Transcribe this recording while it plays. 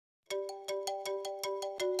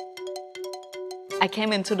I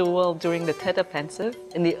came into the world during the Tet Offensive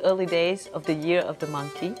in the early days of the Year of the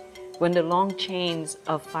Monkey, when the long chains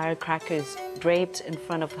of firecrackers draped in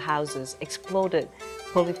front of houses exploded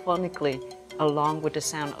polyphonically along with the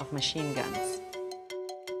sound of machine guns.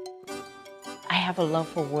 I have a love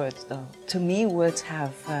for words, though. To me, words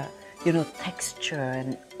have, texture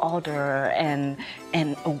and order and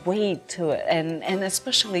a weight to it, and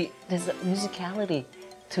especially there's a musicality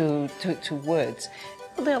to words.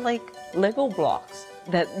 They're like Lego blocks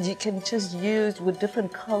that you can just use with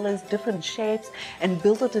different colors, different shapes, and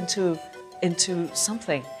build it into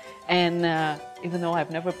something. And even though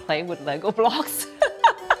I've never played with Lego blocks,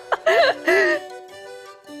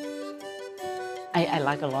 I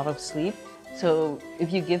like a lot of sleep. So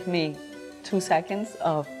if you give me 2 seconds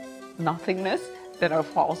of nothingness, then I'll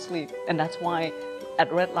fall asleep. And that's why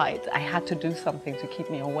at red light, I had to do something to keep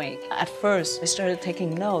me awake. At first, I started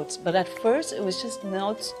taking notes, but at first it was just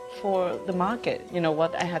notes for the market,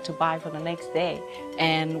 what I had to buy for the next day.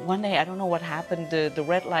 And one day, I don't know what happened, the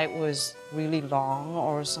red light was really long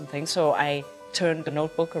or something, so I turned the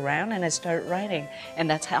notebook around and I started writing. And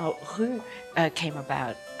that's how Ru came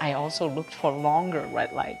about. I also looked for longer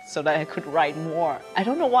red lights so that I could write more. I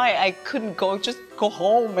don't know why I couldn't just go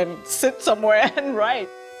home and sit somewhere and write.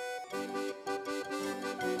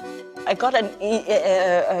 I got an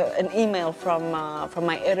email from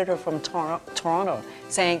my editor from Toronto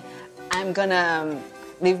saying, I'm gonna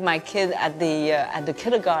leave my kid at the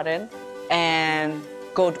kindergarten and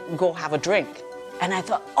go have a drink. And I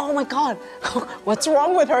thought, oh my God, what's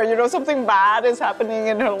wrong with her? Something bad is happening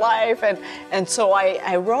in her life. And so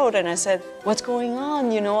I wrote and I said, what's going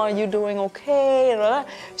on? Are you doing okay?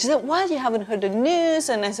 She said, what? You haven't heard the news?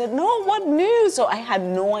 And I said, no, what news? So I had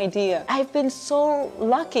no idea. I've been so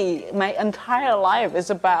lucky. My entire life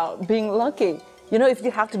is about being lucky. If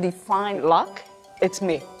you have to define luck, it's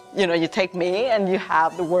me. You take me and you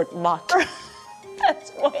have the word luck.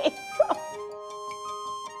 That's where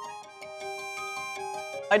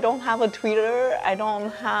I don't have a Twitter, I don't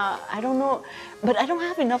know, but I don't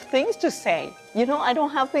have enough things to say. I don't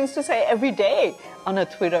have things to say every day on a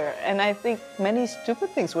Twitter. And I think many stupid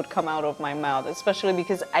things would come out of my mouth, especially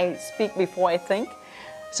because I speak before I think.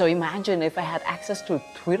 So imagine if I had access to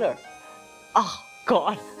Twitter. Oh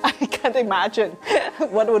God, I can't imagine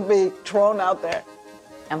what would be thrown out there.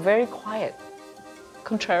 I'm very quiet.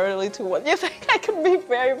 Contrarily to what you think, I can be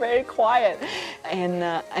very, very quiet. And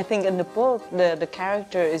I think in the book, the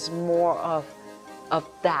character is more of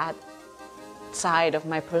that side of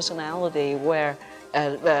my personality where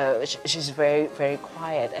she's very, very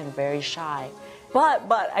quiet and very shy.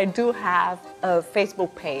 But I do have a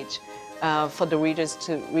Facebook page for the readers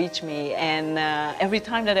to reach me. And every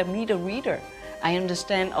time that I meet a reader, I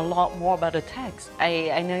understand a lot more about the text.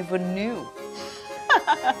 I never knew.